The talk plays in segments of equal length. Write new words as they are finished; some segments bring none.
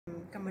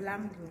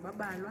Kamalam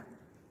ndingubabalwa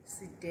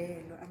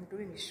Sidelo. I'm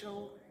doing a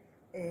show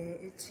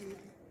ethi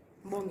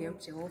Mbonge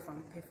uJehova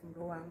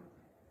umphefumulo wami.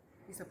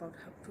 It's about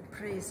how to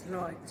praise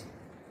Lord.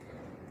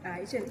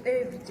 Each and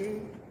every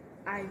day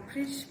I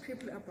preach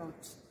people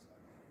about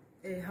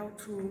how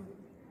to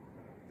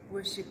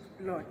worship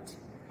Lord,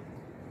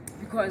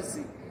 because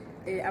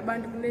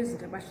abantu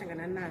kunezinto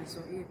abahlangana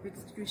nazo bad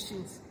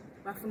situations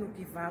bafuna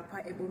give up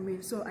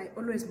ebomini, so I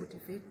always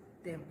motivate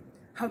them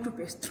how to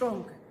be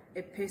strong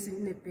a person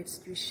in a bad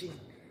situation.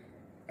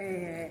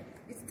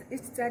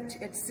 It starts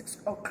at 6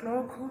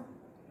 o'clock,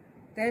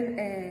 then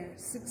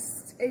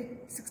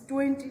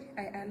 6:20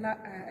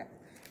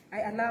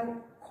 I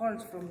allow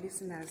calls from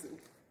listeners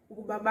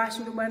ukuba basho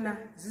into yobana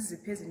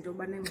ziziphi izinto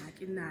yobana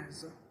engxaki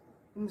nazo.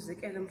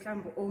 Umzekelo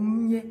mhlawumbe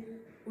omnye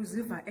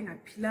uziva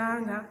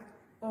engaphilanga,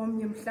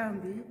 omnye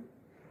mhlawumbe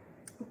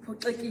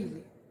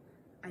uphoxekile.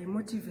 I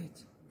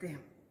motivate them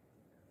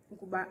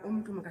ukuba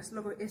umuntu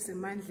makasiloko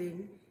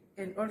esemandleni,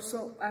 and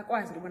also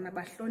akwazi into yobana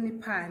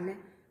bahloniphane,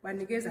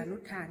 banikezana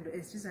uthando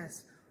as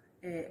Jesus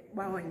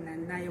bawena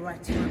naye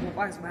wathi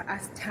bakwazi uba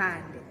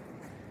asithande.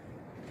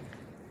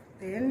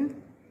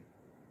 Then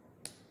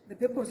the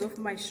purpose of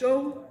my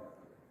show,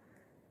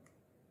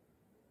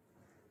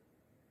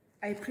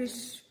 I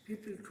preach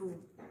people to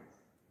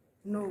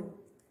know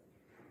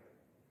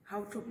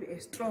how to be a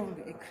strong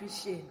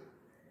Christian,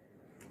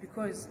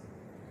 because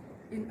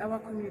in our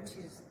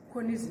communities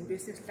khona izinto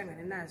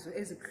esihlangana nazo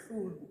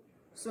ezibuhlungu,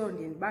 so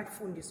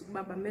ndiyabafundisa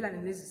ukuba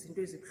bamelane nezi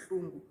zinto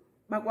ezibuhlungu,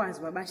 bakwazi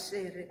uba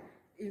bashare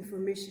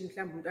information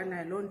mhlawumbe umuntu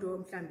anayo loo nto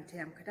mhlawumbe ithe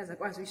yamkhathaza,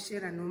 akwazi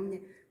uyishare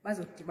nomnye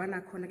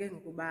bazodibana khona ke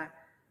ngokuba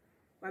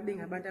babe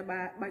ngabantu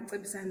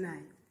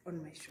abacebisanayo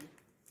on my show.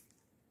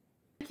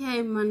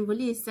 Okay,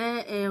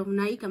 manibulise,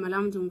 mna igama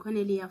lami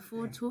ndinguKhonelia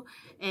Futhu.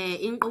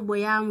 Inkqubo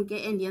yami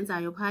ke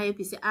endiyenzayo phaa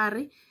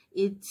eBCR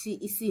ithi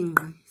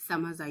isingqi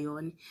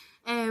samazayone.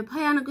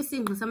 Phayana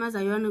kwisingqi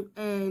samazayone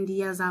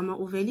ndiyazama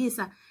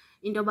uvelisa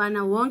into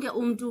yobana wonke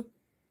umuntu,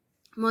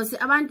 mose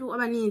abantu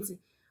abaninzi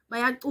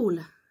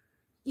bayacula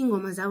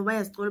ingoma zabo,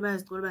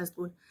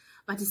 bayazicula,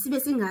 but sibe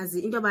singazi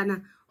into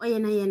yobana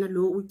oyena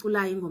lo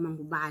uculayo ingoma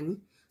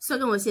ngubani. So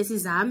ke ngosiye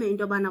sizame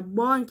into yobana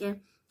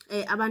bonke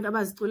abantu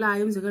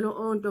abaziculayo, umzekelo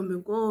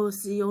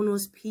oNtombenkosi,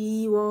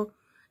 oNosiphiwo,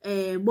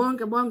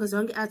 bonke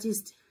zonke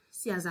artists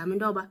siyazama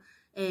into yoba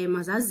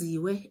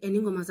mazaziwe and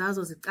ingoma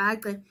zazo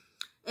zicace.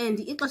 And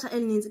ixesha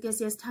elininzi ke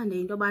siyasithanda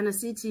into yobana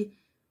sithi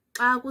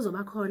xa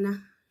kuzoba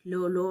khona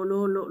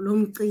lo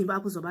mcimbi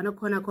apho uzobana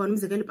khona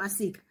umzekelo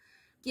iPasika,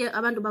 ke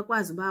abantu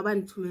bakwazi uba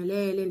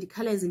bandithumelele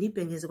ndikhaleze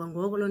ndibhengeze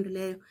kwangoko loo nto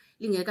leyo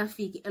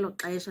lingekafiki elo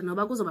xesha,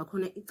 noba kuzoba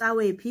khona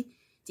icawephi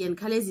ndiye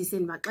ndikhalezise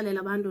ndibaxelele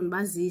abantu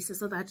ndibazise,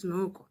 so that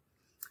noko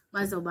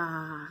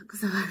bazoba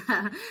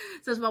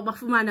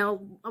bafumana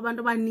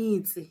abantu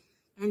abaninzi.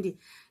 And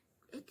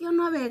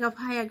kuyonwabeka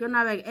phaya,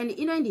 kuyonwabeka. And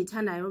into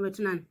endiyithandayo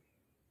bethunana,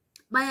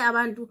 baye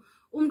abantu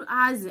umuntu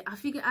aze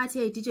afike athi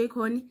hey DJ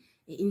Khoni,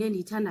 into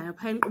endiyithandayo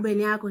phaya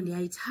enkqubeni yakho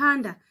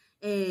ndiyayithanda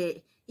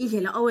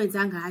indlela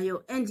owenza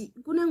ngayo, and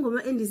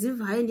kunengoma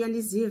endizivayo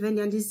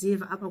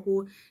endiyandiziva apha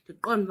kuwo,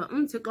 ndiqonda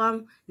uba Thixo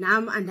wam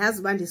nam andazi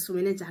uba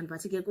ndisifumene njani,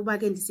 but ke kuba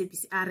ke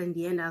ndise-BCR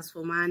ndiye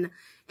ndazifumana.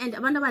 And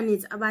abantu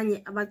abaninzi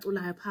abanye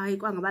abaculayo phaya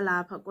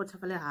kwangabalapha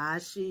koThafale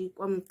Hashi,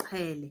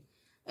 kwaMqhele,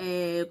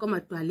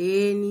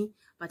 kwaMadwaleni,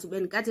 but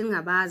bendikade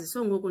ndingabazi,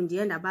 so ngoku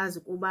ndiye ndabazi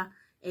kuba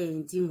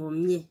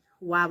ndingomnye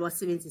wabo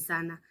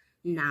asebenzisana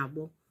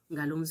nabo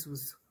ngalo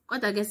mzuzu.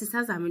 Kodwa ke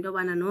sisazama into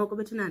yobana noko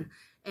bethunana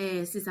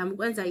sizama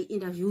ukwenza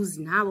ii-interviews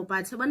nabo,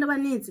 but abantu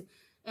abaninzi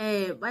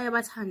baye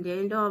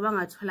bathande into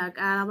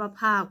bangatholakala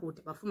baphaa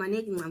kude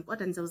bafumaneki ncam,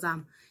 kodwa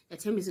ndizawuzama,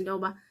 ndiyathembisa into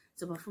yoba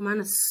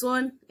ndizobafumana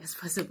soon as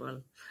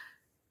possible.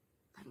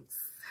 Thanks.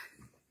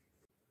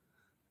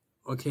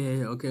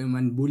 Okay,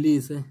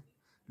 manibulise.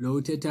 Lo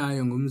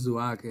uthethayo ngumzi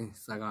wakhe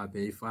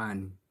Sakabhe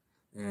Ifani,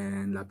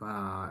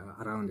 lapha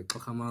around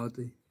eXhorhamouth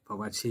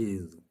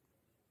phakwaCheezi.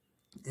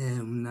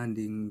 Mna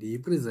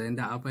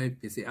ndiyipresenta apha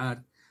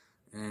eBCR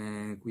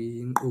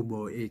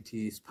kwinkqubo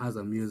ethi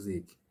Spaza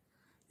Music,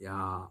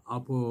 ya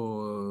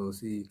apho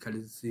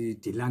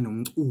sidila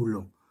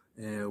nomculo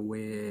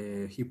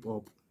we-hip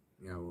hop,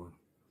 yabo.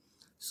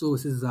 So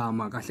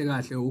sizama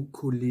kahle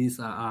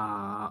ukukhulisa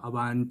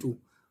abantu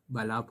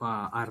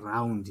balapha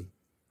around,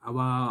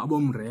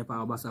 abomrapper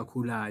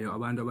abasakhulayo,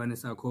 abantu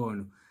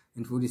abanesakhono.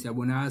 And futhi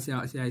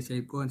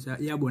siyayiqonda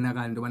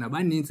iyabonakala into yobana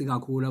baninzi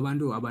kakhulu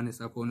abantu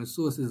abanesakhono,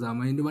 so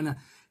sizama into yobana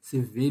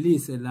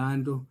sivelise laa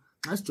nto.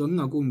 Xa sijonge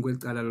ngakumbi kweli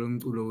cala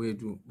lomculo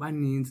wethu,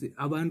 baninzi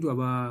abantu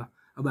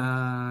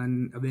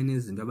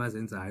abenezinto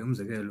abazenzayo,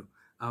 umzekelo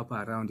apha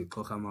around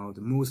eXhorhamouth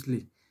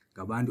mostly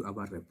ngabantu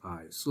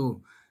abarephayo.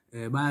 So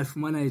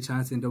bayafumana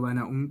itshansi into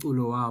yobana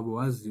umculo wabo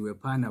waziwe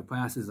phana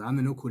phaya,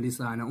 sizame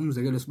nokukhulisana.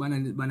 Umzekelo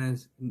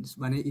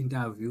sibane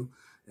interview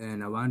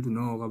nabantu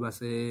noko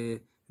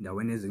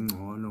abasendaweni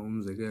ezingcono,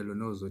 umzekelo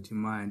noZothi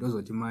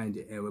Mind,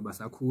 ewe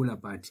basakhula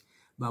but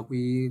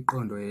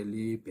bakwiqondo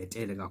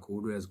elibhetele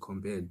kakhulu as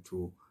compared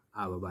to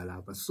aba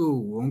balapha. So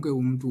wonke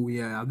umuntu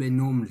uye abe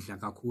nomdla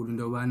kakhulu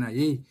into yobana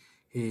hey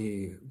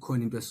hey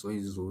khona into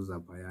esizoyizuza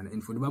phayana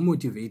and futhi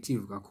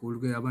ba-motivative kakhulu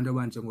ke abantu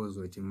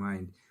abanjengoZwethu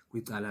Mind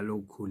kwicala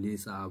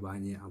lokukhulisa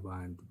abanye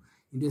abantu.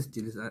 Into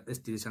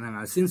esidilishana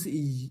ngayo since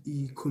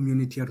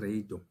i-community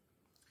radio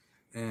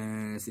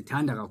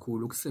sithanda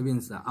kakhulu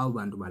ukusebenzisa abo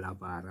bantu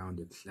balapha around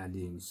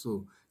ekuhlaleni,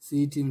 so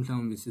sithi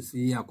mhlawumbe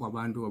sisiya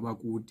kwabantu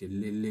abakude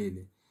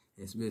lelele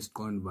sibe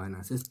siqonda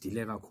ubana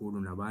sesidile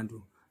kakhulu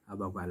nabantu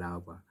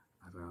abakwalapha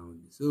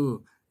around.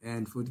 So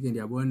and futhi ke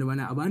ndiyabona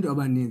ubana abantu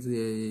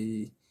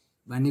abaninzi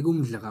banika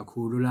umdla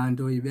kakhulu laa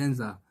nto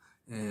ibenza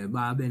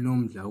babe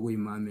nomdla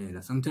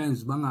ukuyimamela.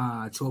 Sometimes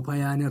bangatsho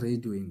phayana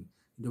eradioweni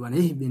into yobana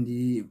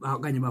heyi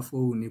okanye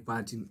bafowuni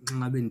but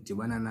nxa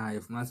bendidibana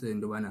naye fumase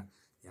into yobana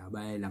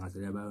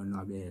bayayilangazelela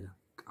bayonwabela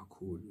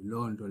kakhulu.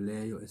 Loo nto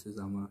leyo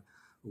esizama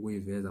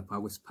ukuyiveza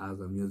phaa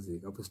kwisiphaza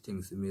music apho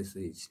sithengisa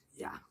imessage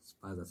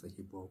siphaza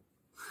se-hip hop.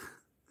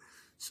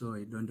 So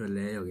yiloo nto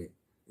leyo ke,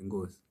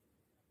 inkosi.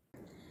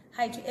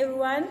 Hi to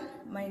everyone,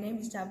 my name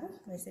is Tabu,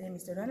 my surname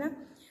is Dorona.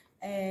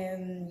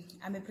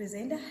 I'm a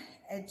presenter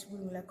at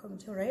Bulungula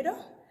Community Radio.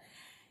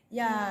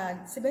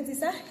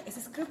 Sebenzisa is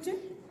a script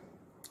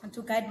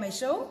to guide my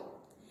show.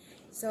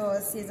 So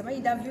siyenza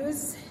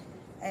ama-interviews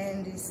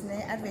and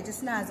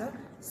sine-adverts nazo.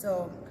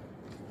 So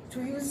to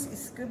use a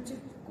script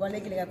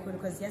kubalulekile kakhulu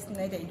because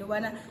yasinceda into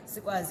yobana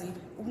sikwazi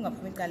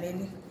ukungaphumi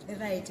ecaleni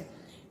right.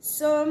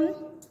 So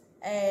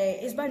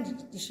isiba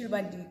ndishilo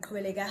uba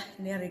ndiqhubeleka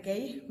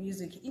ne-reggae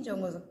music,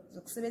 injongo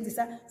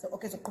zokusebenzisa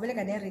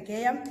zokuqhubeleka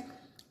ne-reggae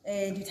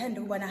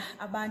ndithanda ukubona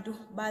abantu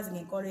bazi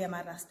ngenkolo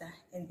yamarasta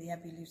and their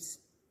beliefs,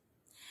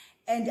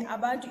 and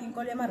abantu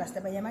inkolo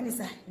yamarasta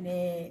bayamanisa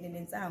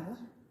nentsangu,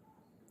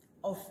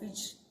 of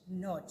which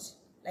not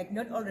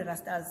all the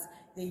rastas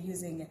they're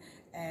using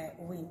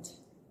wind.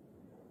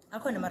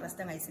 Akhona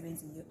amarasta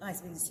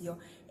angayisebenzisiyo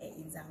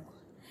intsangu.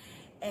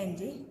 And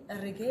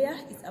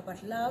reggae is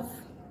about love,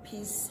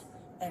 peace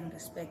and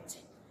respect,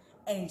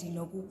 and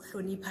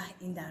nokuhlonipha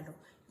indalo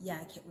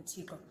yakhe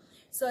uThixo.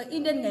 So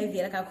into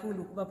endingayivela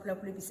kakhulu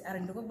kubaphulaphula BCR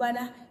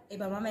ndokubana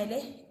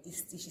ebamamele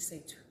isitishi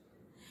sethu,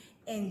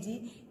 and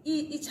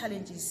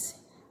i-challenges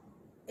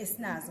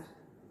esinazo,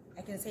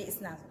 I can say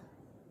esinazo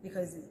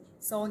because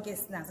sonke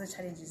sinazo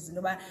challenges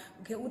ngoba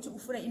uthi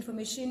ufuna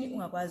information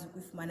ungakwazi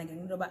ukuyifumana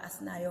ngenxa yoba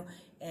asinayo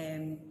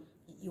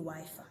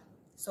i-Wi-Fi.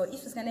 So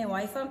if singane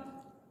i-Wi-Fi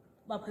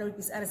baphulaphula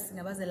BCR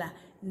singabazela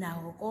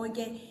nawo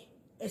konke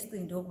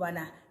esicinga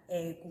ukubana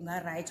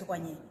kunga-right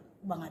okanye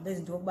bangabeza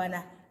into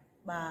yokubana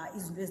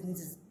izinto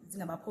ezininzi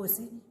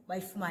zingabaphosi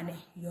bayifumane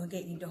yonke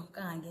into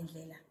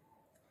kangangendlela.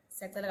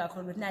 Siyacela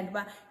kakhulu ukuthi nandi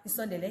uba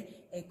nisondele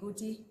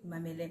kuthi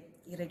imamele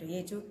iredio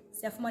yethu.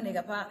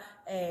 Siyafumaneka phaa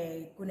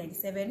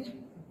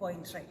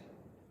ku-97.3.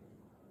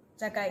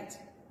 Chakait.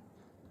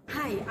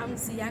 Hi, I'm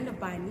Ziyanda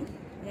Bani.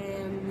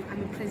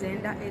 I'm a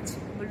presenter at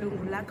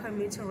Bulungula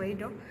Community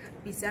Radio,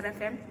 BCR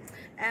FM.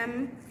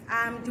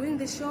 I'm doing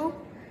the show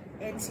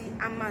at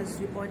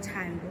Amazwi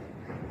Othando.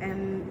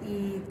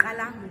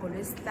 Iqala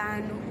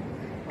ngoLwesihlanu.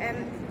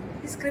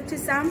 Iscript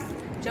sam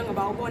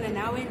njengoba ubona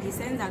nawe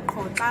ndisenza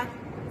qho xa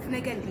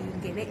kufuneke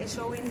ndingene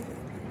eshowini.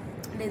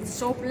 There's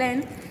show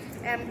plan.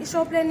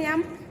 I-show plan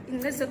yam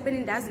incedisa ukubeni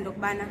ndazi into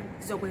yokubana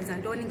ndizokwenza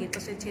ntoni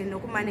ngexesha etheni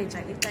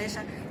nokumaneja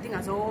ixesha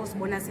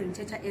ndingazozibona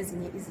sendithetha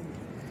ezinye izinto.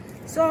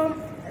 So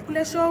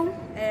kule show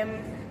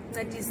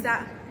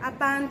ncedisa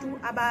abantu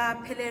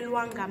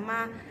abaphelelwa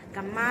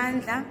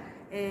ngamandla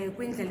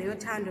kwindlela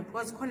yothando,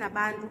 because khona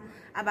abantu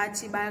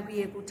abathi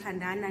bakuye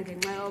kuthandana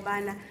ngenxa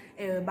yobana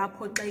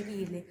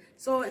baphoxekile.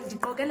 So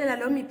ndiqokelela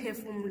lo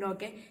miphefumulo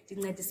ke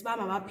ndincedisa uba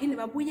mabaphinde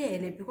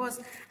babuyele,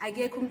 because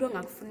akekho umuntu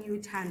ongakufuniyo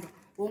uthando,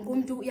 wonke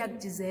umuntu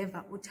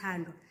uyakudeserva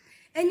uthando.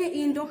 Enye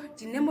into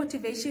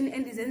ndine-motivation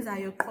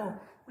endizenzayo qho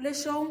kule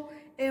show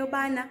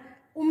eyobana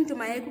umuntu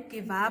maye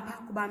ku-give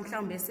up kuba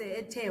mhlawumbe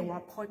ethe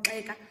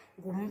waphoxeka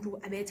ngumntu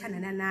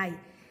abethandana naye.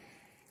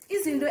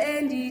 Izinto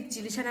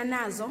endidilishana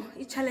nazo,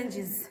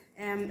 i-challenges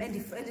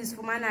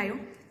endizifumanayo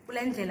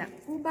kule ndlela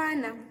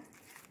ubana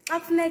xa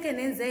kufuneke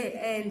nenze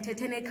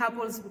ndithethe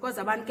nee-couples,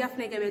 because abantu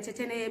kuyafuneke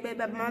bethethe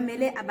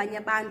bamamele abanye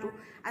abantu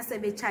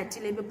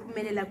asebetshatile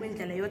bephumelela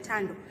kwindlela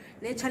yothando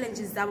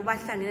nee-challenges zabo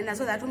bahlangene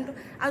nazo, that umntu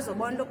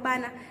azobona into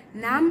yokubana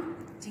nam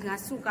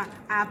ndingasuka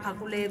apha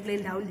kule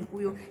ndawo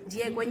ndikuyo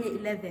ndiye kwenye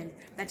i-level,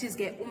 that is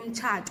ke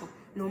umtshato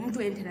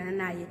nomntu endithandana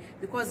naye,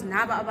 because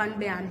naba abantu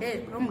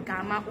behambe lo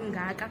mgama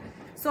ungaka.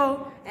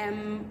 So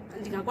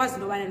ndingakwazi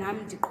into yobana nam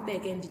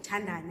ndiqhubeke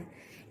ndithandane.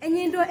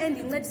 Enye into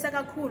endincedisa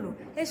kakhulu,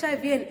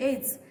 HIV and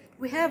AIDS,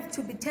 we have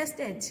to be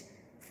tested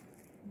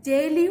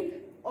daily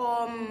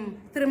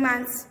 3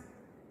 months.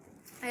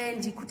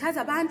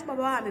 Ndikhuthaza abantu uba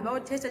bahambe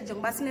bayotesta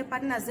njengoba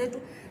sinee-partners zethu,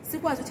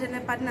 sikwazi uthetha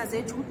nee-partners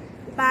zethu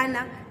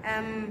ubana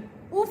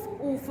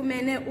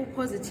ufumene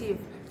u-positive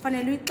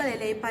fanele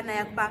uyixelele ipartner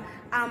yakho uba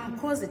I'm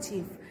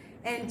positive,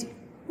 and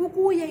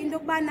kukuye into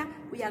yokubana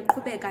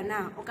uyaqhubeka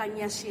na okanye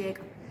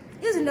uyashiyeka.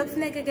 Izinto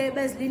kufuneke ke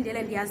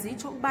bezilindele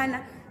ndiyazitsho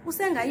ukubana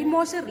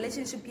usengayimosha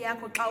relationship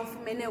yakho xa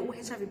ufumene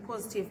u-HIV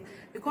positive,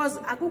 because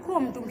akukho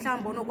mntu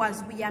mhlawumbi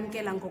onokwazi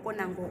ukuyamkela ngoko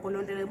nangoko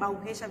loo nto leyo uba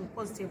u-HIV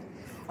positive.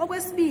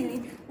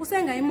 Okwesibini,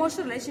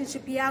 usengayimosha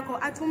relationship yakho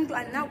athi umntu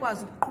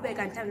andinawukwazi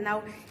ukuqhubeka njani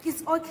nawe.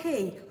 It's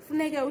okay,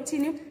 funeke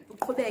uthini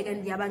uqhubeke,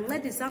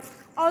 ndiyabancedisa.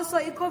 Also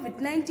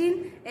i-COVID-19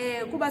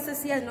 kuba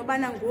sesiyazi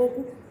nobana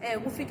ngoku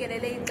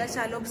kufikelele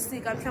ixesha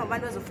lobusika mhlawumbi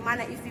abantu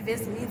bazofumana iifiva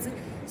ezininzi,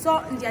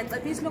 so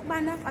ndiyacebisa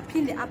lokubana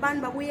baphinde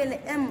abantu babuyele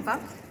emva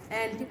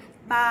and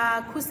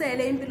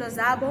bakhusele impilo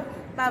zabo,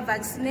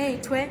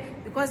 bavaccinatwe,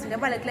 because into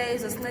ebalulekileyo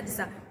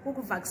izosincedisa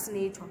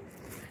ukuvaccinatwa.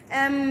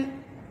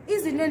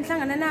 Izinto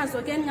endihlangana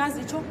nazo ke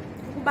endingazitsho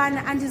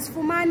ukubana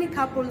andizifumani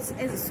couples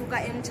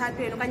ezisuka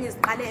emtshatweni okanye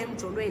eziqale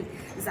emjolweni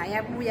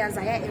zayabuya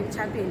zaya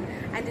emtshatweni,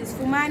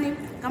 andizifumani.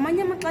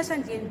 Ngamanye amaxesha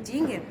ndiye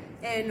ndidinge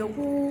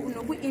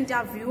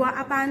noku-interviewa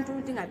abantu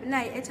ndingabi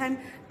nayo i-airtime,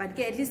 but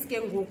ke at least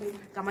ke ngoku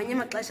ngamanye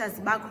amaxesha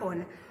ziba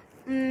khona.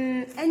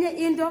 Enye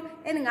into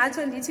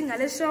endingatsho ndithi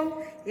ngale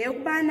show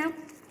yeyokubana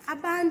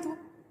abantu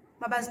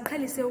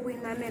mabaziqhelise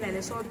ukuyimamela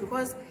le show,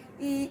 because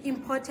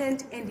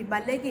i-important and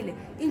ibalulekile.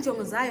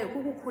 Injongo zayo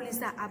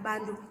kukukhulisa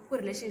abantu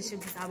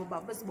kwi-relationship zabo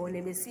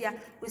basibone besiya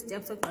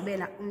kwi-step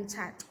sokugqibela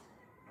umtshato.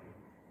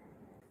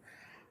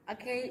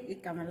 Okay,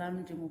 igama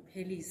lami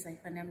ndinguphelisa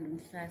ifana yam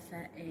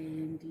ndimhlahla,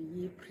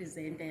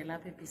 ndiyipresente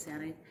lapha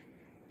e-BCR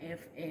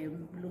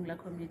FM Lungla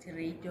Community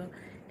Radio,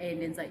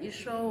 ndenza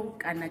ishow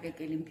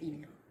kanakekela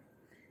impilo.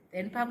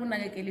 Then phaa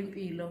kunakekela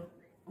impilo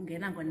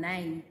ungena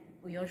ngo-9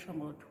 uyosho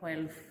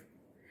ngo-12.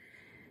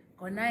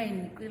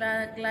 Ngo-9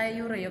 kulaa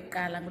yure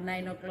yokuqala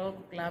ngo-9 o'clock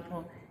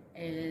kulapho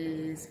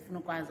sifuna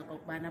ukwazi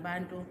okokubana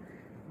abantu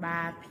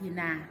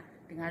baphina,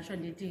 ndingatsho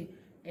ndithi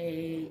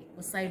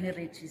usayine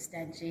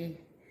irejista nje.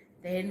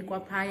 Then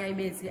kwaphaya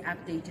ibe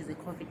zii-update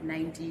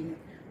ze-COVID-19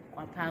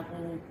 kwaphaa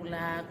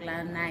kulaa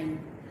 9.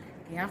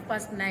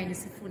 Nge-9:30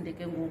 sifunde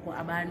ke ngoku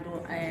abantu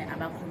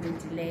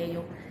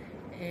abakhomentileyo.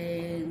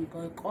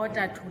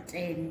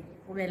 Ngo-9:45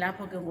 kube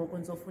lapho ke ngoku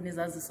ndizofuna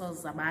izaziso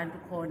zabantu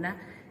khona.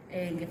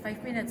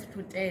 Nge-5 minutes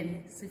to 10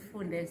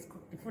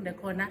 ndifunde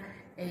khona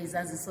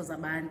izaziso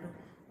zabantu.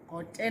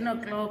 Ngo-10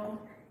 o'clock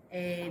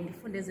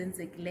ndifunde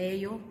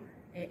ezenzekileyo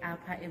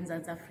apha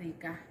eMzantsi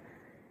Afrika.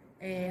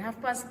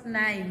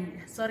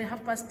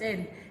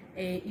 10:30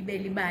 ibe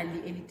libali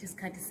elithi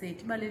isikhathi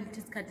sethu. Ibali elithi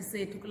isikhathi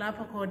sethu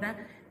kulapho khona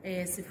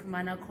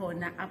sifumana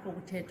khona apho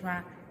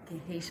kuthethwa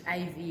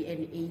nge-HIV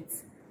and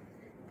AIDS.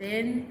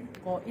 Then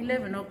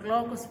ngo-11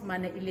 o'clock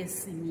sifumana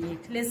ilesini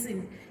yethu.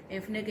 Ilesini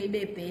funeke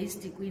ibe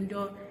based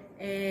kwinto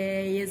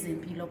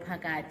yezempilo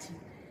phakathi.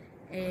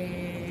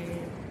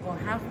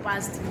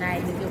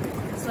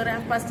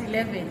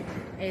 Ngo-11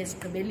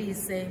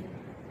 sigqibelise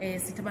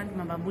sithi abantu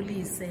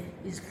mababulise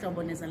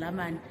izihlobo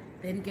nezalamane.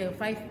 Then ke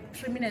 3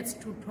 minutes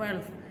to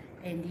 12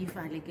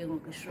 ndiyivale ke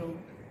ngoku show.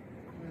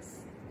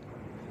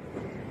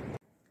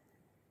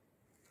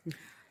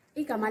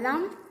 Igama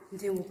lam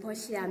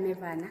ndinguPortia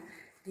Mevana,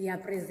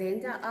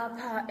 ndiyapresenta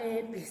apha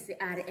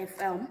e-BCR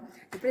FM.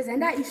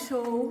 Ndipresenta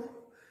ishow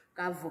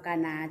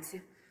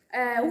kaVukanathi.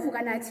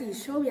 uVukanathi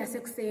yishow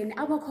yasekuseni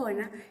apho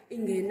khona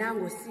ingena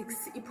ngo-6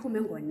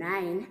 iphume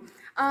ngo-9.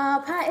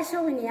 Pha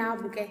eshowini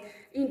yabo ke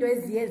into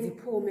eziye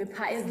ziphume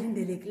pha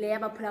ezilindelekileyo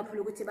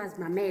abaphulaphula ukuthi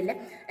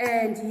bazimamele.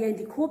 Ndiye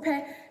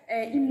ndikhuphe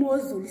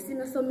imozulu,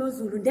 isimo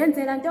somozulu.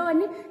 Ndenzela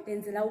ntoni?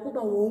 Ndenzela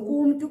ukuba wonke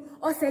umuntu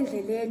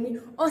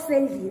osendleleni,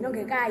 osendlini,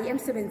 ongekayi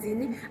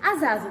emsebenzini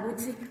azazi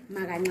ukuthi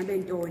makanxibe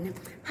ntoni.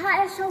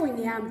 Pha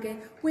eshowini yam ke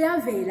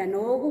kuyavela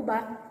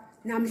nokuba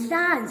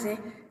namhlanje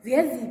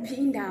ziyeziphi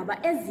indaba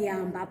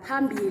ezihamba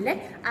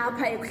phambile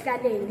apha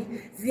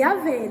ekuhlaleni.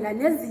 Ziyavela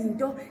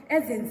nezinto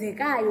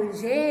ezenzekayo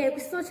nje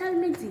kwi-social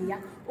media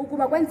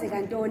ukuba kwenzeka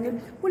ntoni.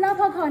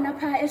 Kulapho khona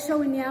pha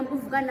eshowini yam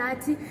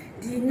uVukanathi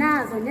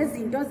ndinazo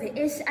nezinto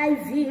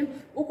ze-HIV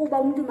ukuba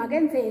umuntu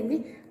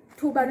makenzeni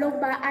thuba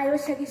lokuba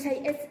ayoshekisha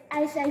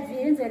i-HIV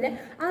enzele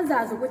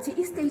azazi ukuthi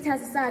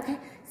i-status sakhe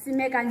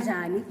sime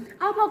kanjani.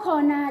 Apho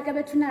khona ke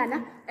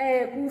bethunana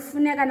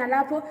kufuneka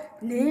nalapho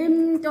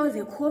nento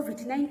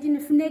ze-COVID-19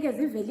 funeke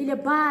zivelile,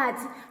 but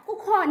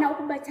kukhona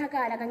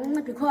ukubathakala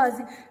kancinci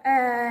because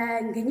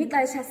ngenye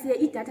ixesha siye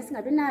idatha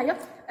singabi nayo.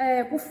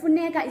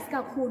 Kufuneka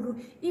isikakhulu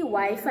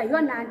i-Wi-Fi,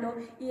 yona nto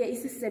iye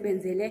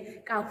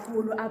isisebenzele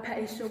kakhulu apha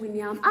eshowini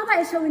yam.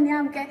 Apha eshowini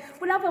yam ke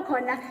kulapho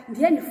khona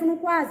ndiye ndifuna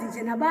ukwazi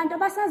nje nabantu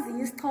abasaziyo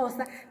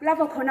isiXhosa.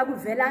 Kulapho khona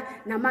kuvela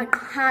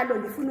namaqhalo.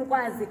 Ndifuna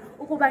ukwazi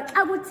ukuba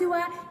xa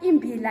kuthiwa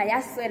imbila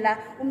yaswela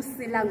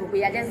umsila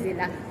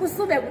ngokuyalezela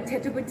kusube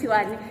kuthetha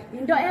ukuthiwani.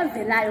 Yinto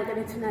evelayo ke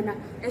bethunana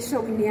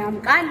eshowini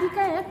yam. Kanti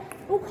ke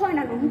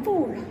ukhona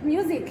nomculo,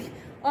 music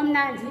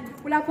omnandi.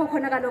 Kulapho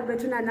khona kaloku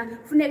bethunana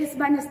funeka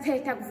isibane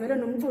sithetha kuvele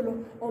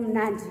nomculo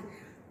omnandi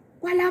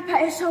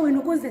kwalapha eshowini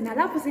ukuze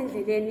nalapho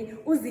sendleleni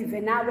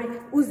uzive nawe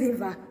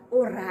uziva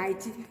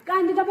alright.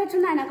 Kanti ke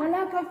bethunana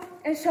kwalapha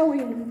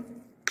eshowini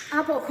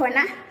apho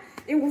khona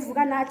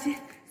inguVukanathi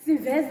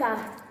siveza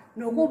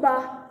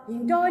nokuba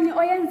yintoni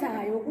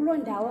oyenzayo kuloo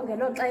ndawo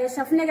ngelo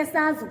xesha. Funeke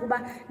sazi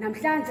ukuba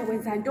namhlanje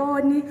wenza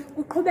ntoni,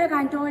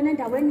 kuqhubeka ntoni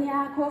endaweni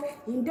yakho,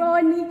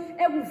 yintoni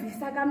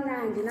ekuvisa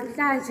kamnandi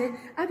namhlanje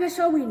apha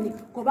eshowini,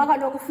 ngoba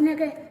kaloku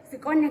funeke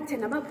sikonekthe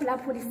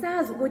nabaphulaphuli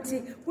sazi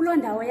ukuthi kuloo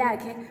ndawo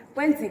yakhe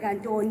kwenzeka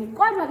ntoni.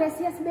 Kodwa ke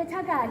siye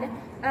sibethakale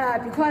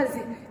because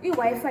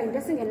i-Wi-Fi yinto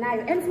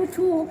esingenayo, and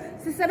futhi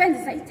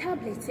sisebenzisa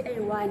itablet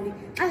eyi-1.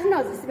 Xa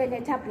sinoze sibe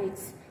netablet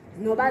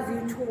noba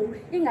ziyi-2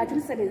 ingathi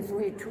umsebenzi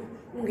wethu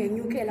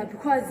ungenyukela,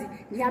 because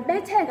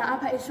ndiyabetheka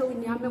apha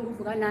eshowini yam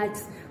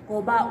enguVukanathi,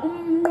 ngoba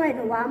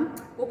umnqweno wam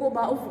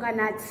ukuba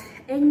uVukanathi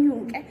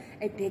enyuke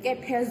ebheke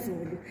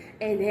phezulu,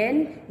 and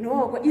then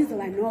noko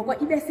izoba noko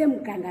ibe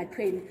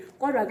semgangathweni.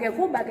 Kodwa ke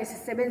kuba ke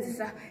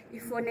sisebenzisa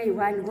ifoni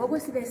eyi-1 ngoku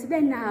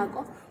sibe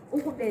nako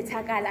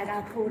ukubethakala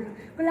kakhulu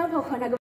kulapho khona